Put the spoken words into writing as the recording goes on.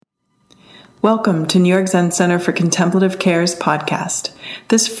Welcome to New York Zen Center for Contemplative Care's podcast.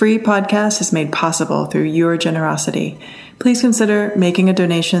 This free podcast is made possible through your generosity. Please consider making a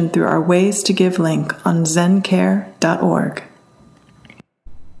donation through our Ways to Give link on zencare.org.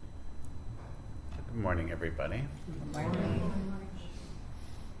 Good morning, everybody. Good morning.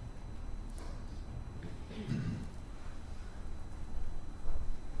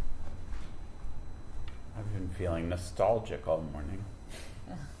 I've been feeling nostalgic all morning.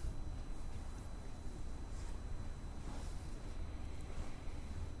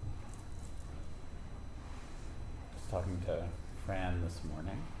 Talking to Fran this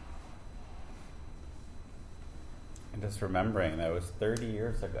morning and just remembering that it was 30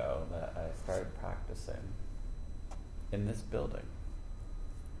 years ago that I started practicing in this building.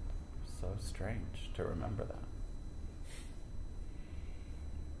 So strange to remember that.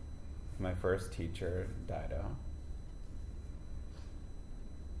 My first teacher, Dido.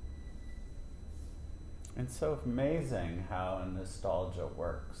 And so amazing how nostalgia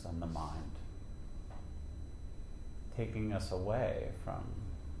works on the mind, taking us away from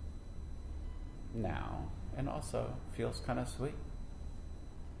now, and also feels kind of sweet.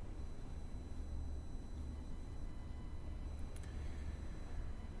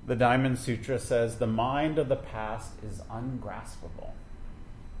 The Diamond Sutra says, the mind of the past is ungraspable.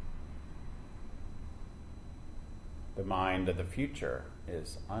 The mind of the future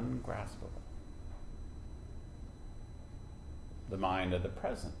is ungraspable. The mind of the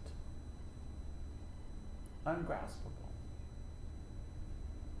present, ungraspable.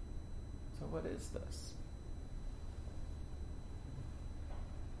 So what is this?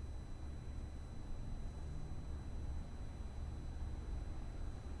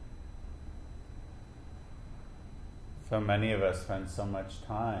 So many of us spend so much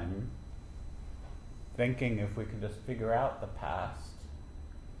time thinking if we could just figure out the past,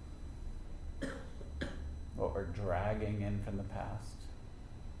 what we're dragging in from the past,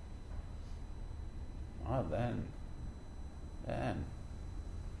 well, then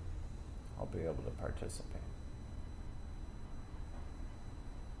I'll be able to participate.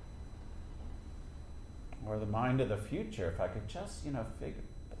 Or the mind of the future, if I could just,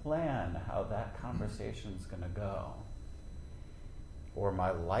 plan how that conversation's going to go, or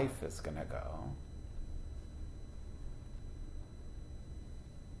my life is going to go,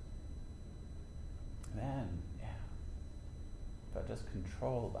 then, if I just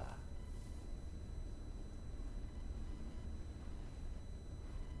control that.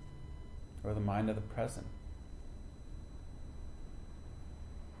 Or the mind of the present.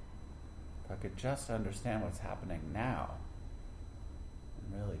 If I could just understand what's happening now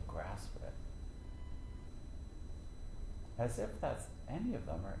and really grasp it. As if any of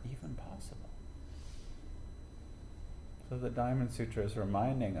them are even possible. So the Diamond Sutra is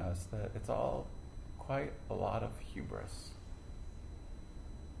reminding us that it's all quite a lot of hubris.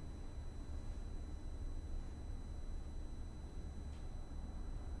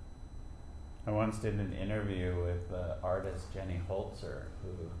 I once did an interview with the artist Jenny Holzer,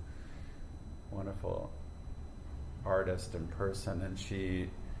 wonderful artist in person, and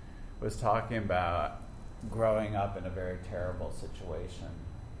she was talking about growing up in a very terrible situation,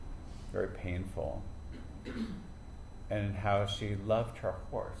 very painful, and how she loved her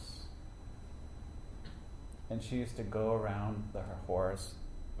horse. And she used to go around with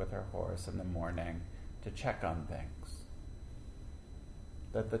her horse in the morning to check on things.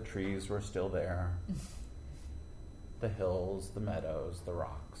 That the trees were still there, the hills, the meadows, the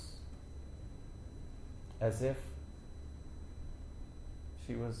rocks. As if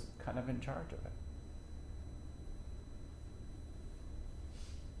she was kind of in charge of it.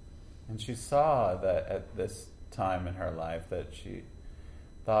 And she saw that at this time in her life that she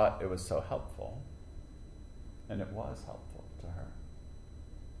thought it was so helpful. And it was helpful to her.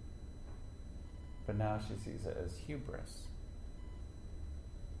 But now she sees it as hubris.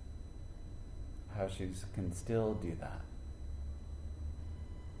 How she can still do that.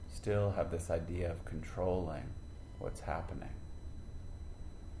 Still have this idea of controlling what's happening.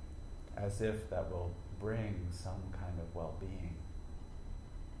 As if that will bring some kind of well-being.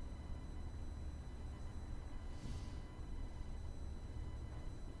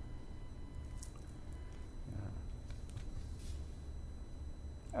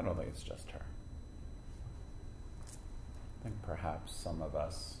 I don't think it's just her. I think perhaps some of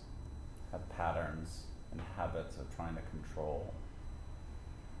us have patterns and habits of trying to control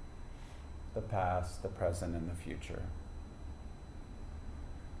the past, the present, and the future.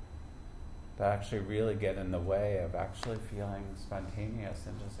 To actually really get in the way of actually feeling spontaneous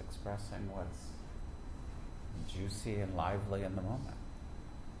and just expressing what's juicy and lively in the moment.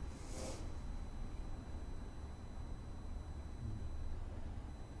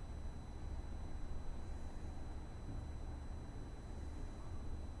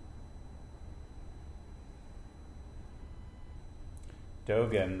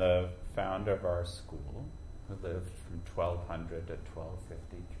 Dogen, the founder of our school, who lived from 1200 to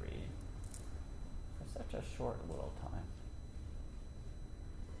 1253, for such a short little time,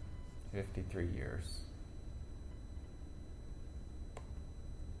 53 years.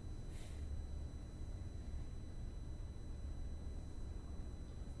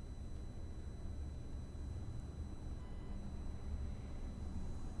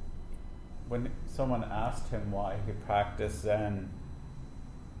 When someone asked him why he practiced Zen,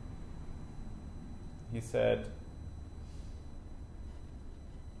 he said,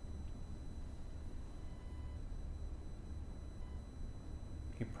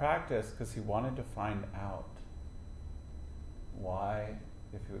 he practiced because he wanted to find out why,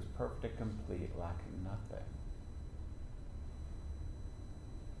 if he was perfect and complete, lacking nothing,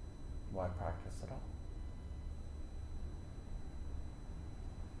 why practice at all?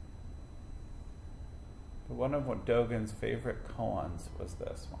 But one of Dogen's favorite koans was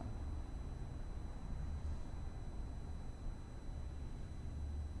this one.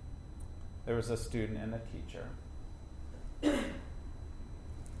 There was a student and a teacher.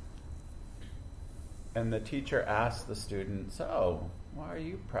 And the teacher asked the student, "So, why are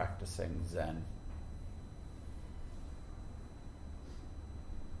you practicing Zen?"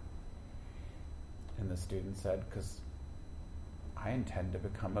 And the student said, "Because I intend to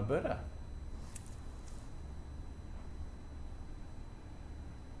become a Buddha."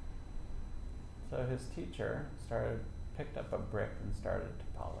 So his teacher picked up a brick and started to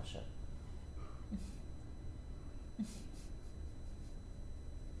polish it.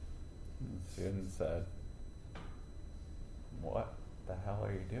 And the student said, "What the hell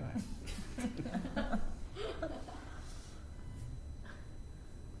are you doing?"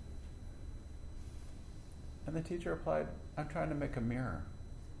 And the teacher replied, "I'm trying to make a mirror."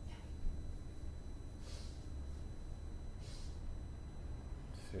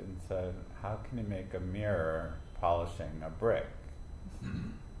 The student said, "How can you make a mirror polishing a brick?"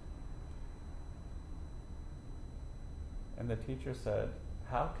 And the teacher said,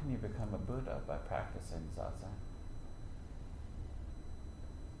 "How can you become a Buddha by practicing Zazen?"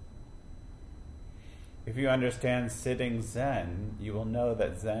 If you understand sitting Zen, you will know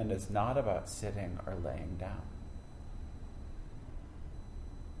that Zen is not about sitting or laying down.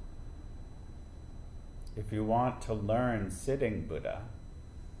 If you want to learn sitting Buddha,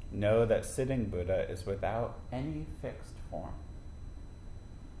 know that sitting Buddha is without any fixed form.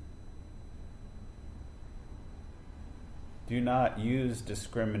 Do not use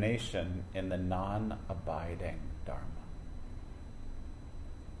discrimination in the non-abiding Dharma.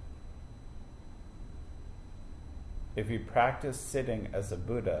 If you practice sitting as a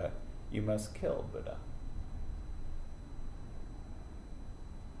Buddha, you must kill Buddha.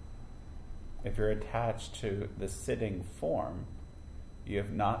 If you're attached to the sitting form, you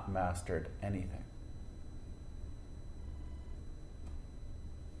have not mastered anything.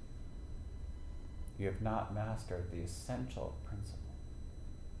 You have not mastered the essential principle.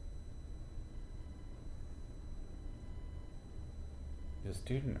 The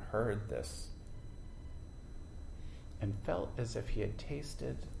student heard this and felt as if he had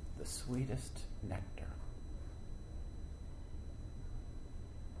tasted the sweetest nectar.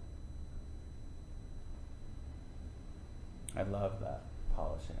 I love that,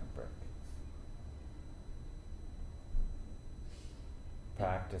 polishing a brick.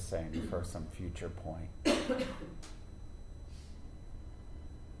 Practicing for some future point.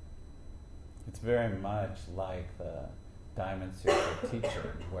 It's very much like the Diamond Sutra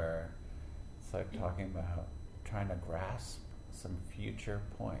teacher, where it's like talking about trying to grasp some future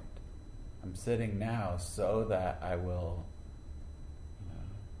point. I'm sitting now so that I will,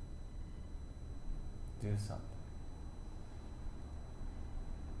 do something.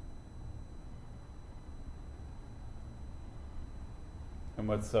 And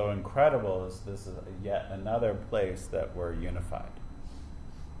what's so incredible is this is yet another place that we're unified.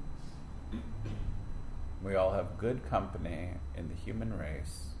 We all have good company in the human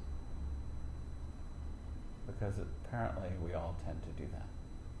race because apparently we all tend to do that.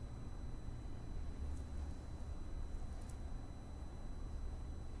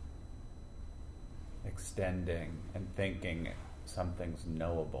 Extending and thinking something's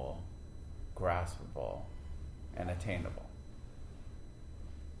knowable, graspable, and attainable.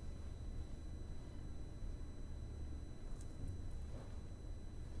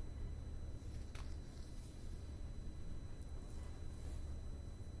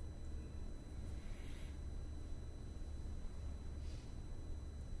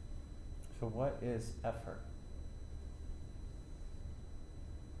 So what is effort?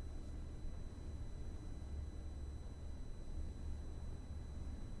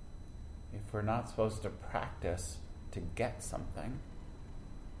 if we're not supposed to practice to get something,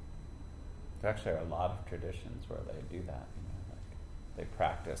 there actually are a lot of traditions where they do that. Like they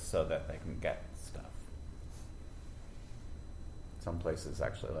practice so that they can get stuff. Some places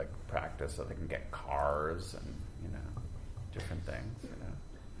actually like practice so they can get cars and different things.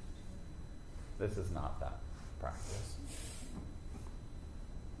 This is not that practice.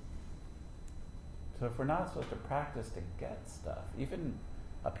 So if we're not supposed to practice to get stuff, even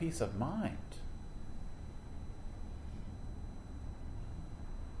a peace of mind,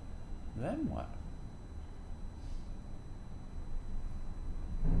 then what?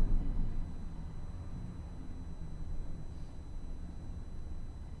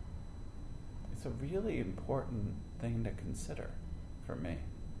 It's a really important thing to consider for me.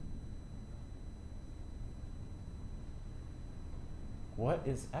 What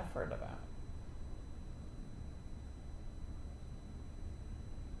is effort about?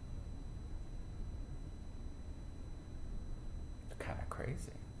 It's kind of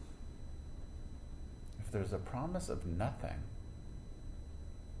crazy. If there's a promise of nothing,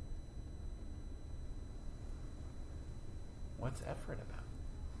 what's effort about?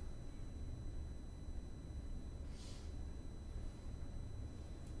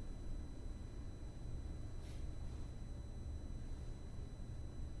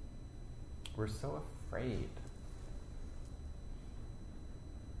 We're so afraid.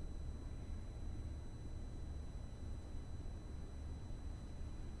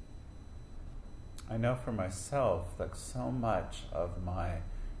 I know for myself that so much of my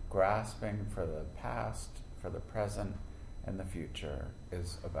grasping for the past, for the present, and the future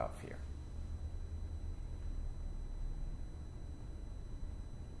is about fear.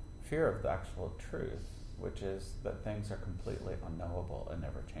 Fear of the actual truth, which is that things are completely unknowable and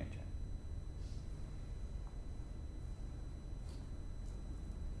never changing.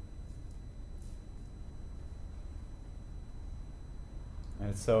 And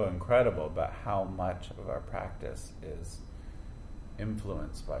it's so incredible about how much of our practice is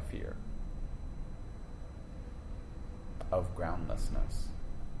influenced by fear of groundlessness.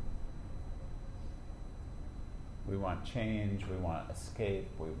 We want change, we want escape,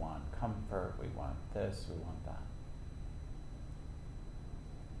 we want comfort, we want this, we want that.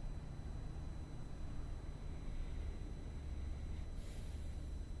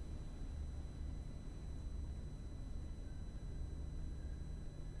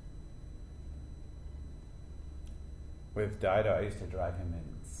 With Dido, I used to drive him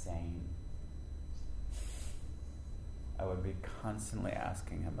insane. I would be constantly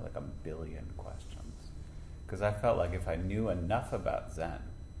asking him like a billion questions. Because I felt like if I knew enough about Zen,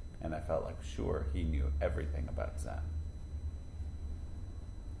 and I felt like sure he knew everything about Zen,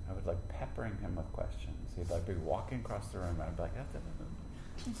 I would like peppering him with questions. He'd like be walking across the room and I'd be like,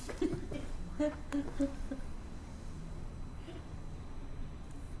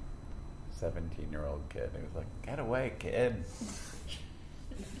 17-year-old kid. He was like, get away, kid.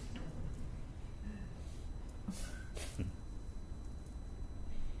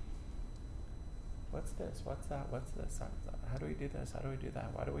 What's this? What's that? What's this? How do we do this? How do we do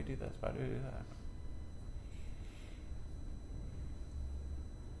that? Why do we do this? Why do we do that?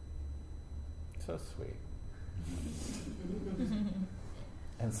 So sweet.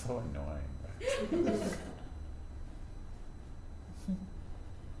 And so annoying.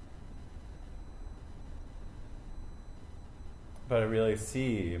 But I really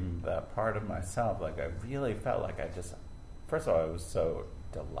see that part of myself, like I really felt like first of all, I was so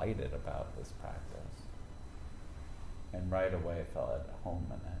delighted about this practice. And right away felt at home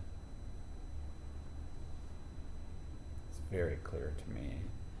in it. It's very clear to me.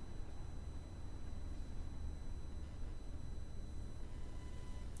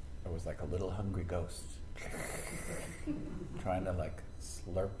 I was like a little hungry ghost, trying to like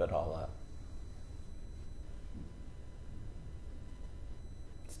slurp it all up.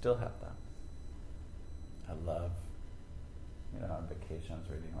 Still have that. I love, on vacations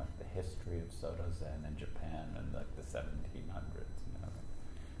reading like the history of Soto Zen in Japan in like the 1700s.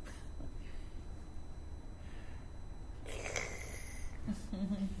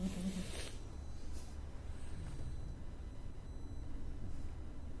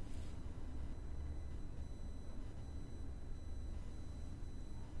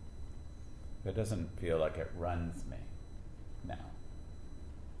 It doesn't feel like it runs me now,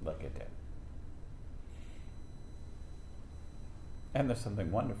 like it did. And there's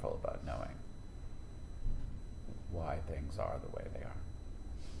something wonderful about knowing why things are the way they are,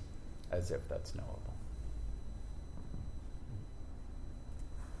 as if that's knowable.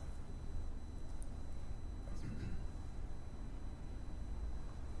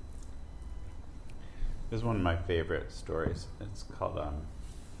 This is one of my favorite stories. It's called,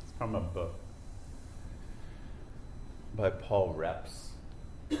 it's from a book by Paul Reps.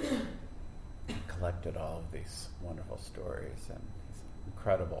 He collected all of these wonderful stories, and he's an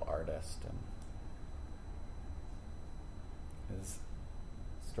incredible artist. And his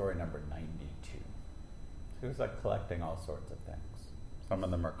story number 92. So he was like collecting all sorts of things. Some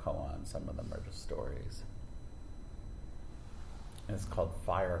of them are koans, some of them are just stories. And it's called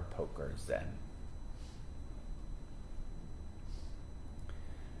Fire Poker Zen.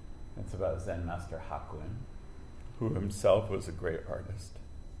 It's about Zen Master Hakuin, who himself was a great artist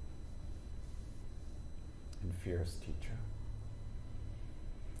and fierce teacher.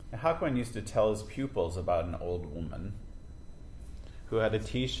 And Hakuin used to tell his pupils about an old woman who had a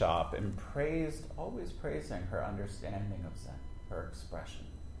tea shop and always praising her understanding of Zen, her expression.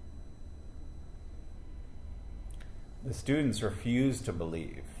 The students refused to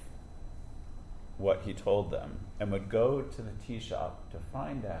believe what he told them and would go to the tea shop to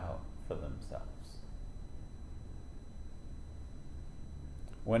find out for themselves.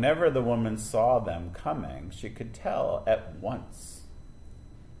 Whenever the woman saw them coming, she could tell at once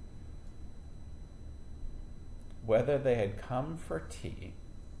whether they had come for tea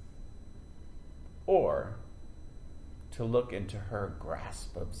or to look into her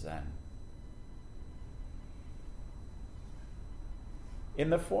grasp of Zen.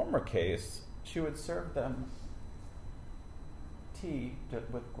 In the former case, she would serve them tea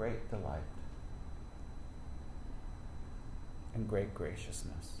with great delight and great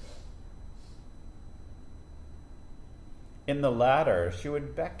graciousness. In the latter, she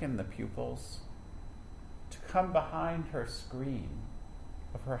would beckon the pupils to come behind her screen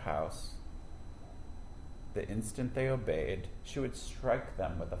of her house. The instant they obeyed, she would strike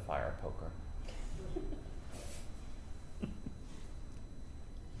them with a fire poker.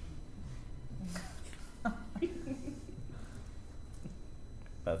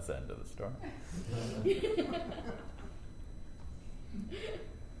 That's the end of the story.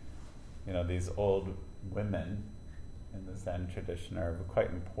 You know, these old women in the Zen tradition are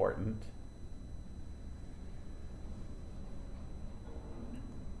quite important.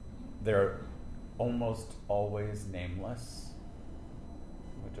 They're almost always nameless,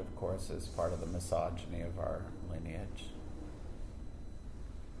 which of course is part of the misogyny of our lineage.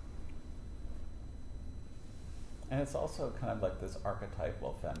 And it's also kind of like this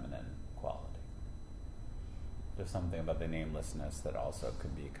archetypal feminine quality. There's something about the namelessness that also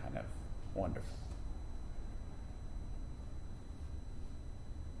could be kind of wonderful.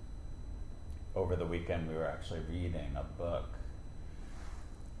 Over the weekend, we were actually reading a book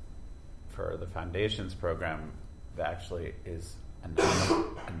for the Foundations program that actually is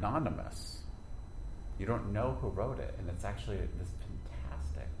anonymous. You don't know who wrote it, and it's actually this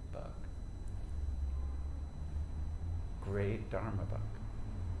fantastic book. Great Dharma book.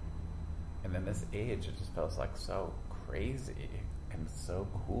 And in this age, it just feels like so crazy and so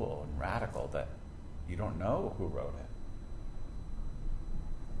cool and radical that you don't know who wrote it.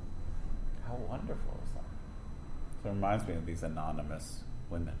 How wonderful is that? So it reminds me of these anonymous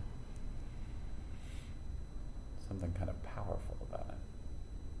women. Something kind of powerful about it.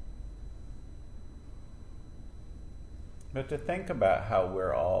 But to think about how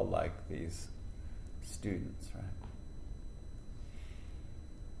we're all like these students, right?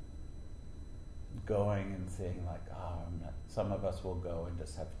 Going and seeing like, some of us will go and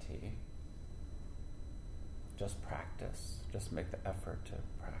just have tea. Just practice. Just make the effort to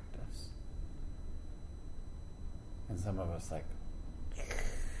practice. And some of us like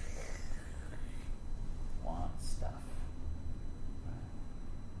want stuff.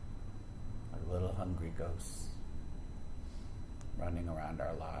 Right? Like little hungry ghosts running around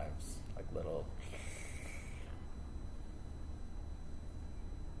our lives, like little.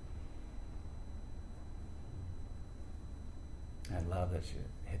 I love that you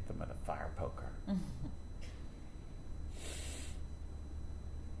hit them with a fire poker.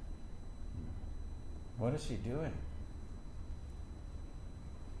 What is she doing?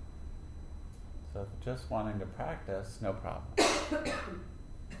 So just wanting to practice, no problem.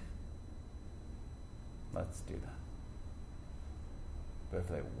 Let's do that. But if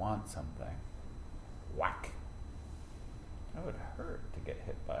they want something, whack. It would hurt to get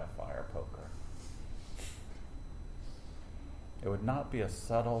hit by a fire poker. It would not be a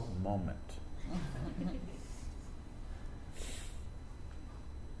subtle moment.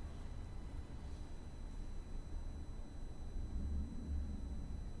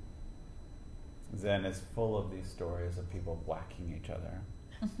 Zen is full of these stories of people whacking each other.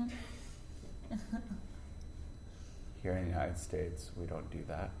 Here in the United States, we don't do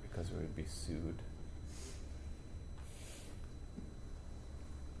that because we would be sued.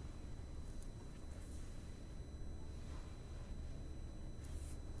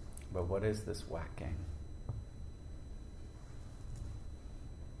 But what is this whacking?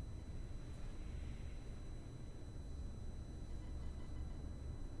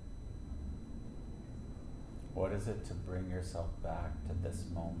 What is it to bring yourself back to this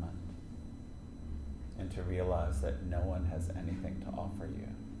moment and to realize that no one has anything to offer you?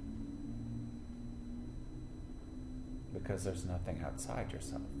 Because there's nothing outside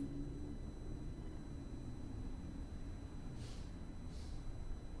yourself.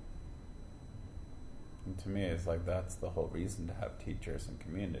 And to me, it's like that's the whole reason to have teachers and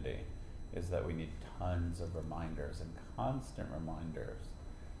community, is that we need tons of reminders and constant reminders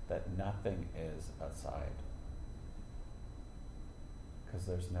that nothing is outside. Because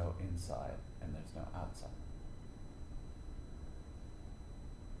there's no inside and there's no outside.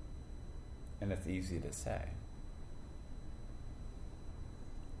 And it's easy to say.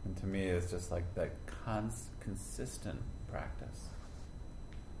 And to me, it's just like that consistent practice.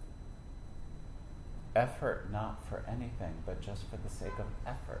 Effort not for anything, but just for the sake of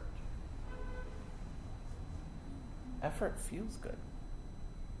effort. Effort feels good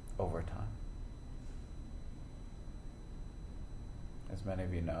over time. As many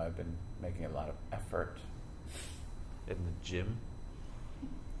of you know, I've been making a lot of effort in the gym.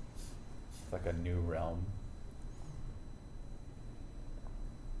 It's like a new realm.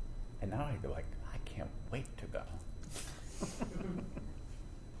 And now I can't wait to go.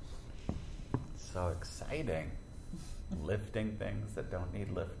 So exciting. Lifting things that don't need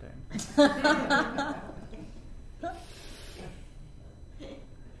lifting.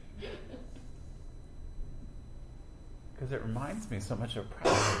 Because it reminds me so much of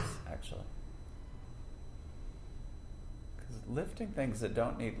practice, actually. Because lifting things that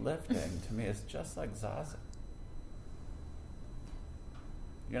don't need lifting, to me, is just like zazen.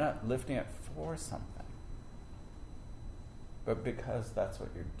 You're not lifting it for something, but because that's what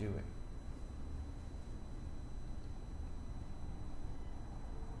you're doing.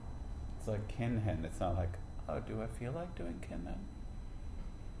 It's like kinhin. It's not like, oh, do I feel like doing kinhin?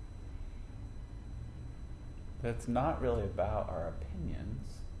 But it's not really about our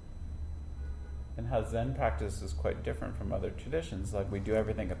opinions. And how Zen practice is quite different from other traditions. Like, we do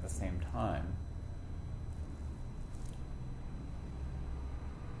everything at the same time.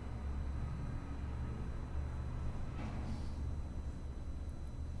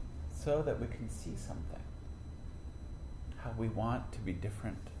 So that we can see something. How we want to be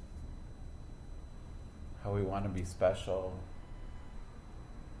different. How we want to be special.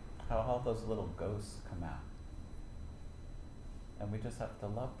 How all those little ghosts come out. And we just have to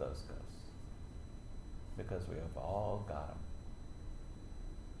love those ghosts. Because we have all got them.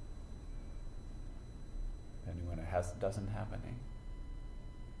 Anyone who doesn't have any,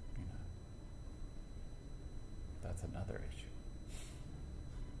 that's another issue.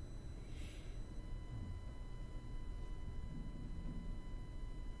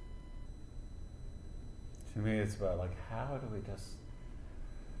 To me, it's about how do we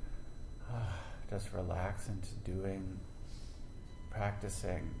just relax into doing,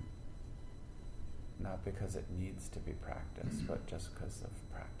 practicing, not because it needs to be practiced, but just because of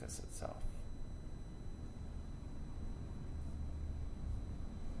practice itself.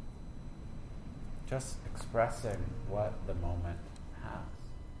 Just expressing what the moment has.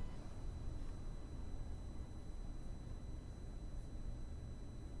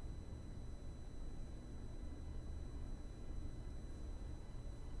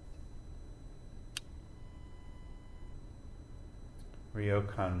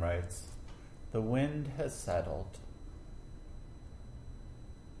 Ryokan writes, "The wind has settled.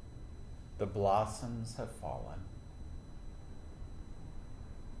 The blossoms have fallen.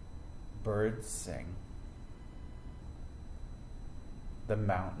 Birds sing. The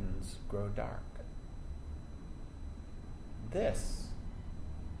mountains grow dark. This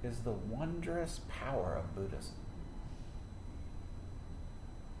is the wondrous power of Buddhism."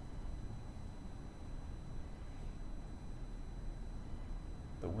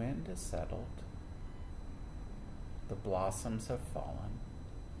 The wind is settled. The blossoms have fallen.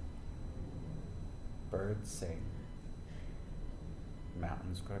 Birds sing.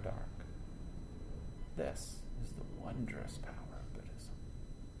 Mountains grow dark. This is the wondrous power of Buddhism.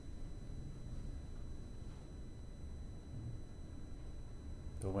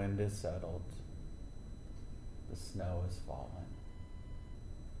 The wind is settled. The snow is fallen.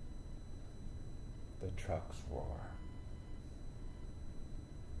 The trucks roar.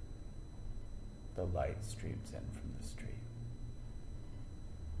 The light streams in from the street.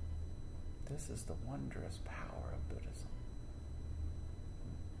 This is the wondrous power of Buddhism.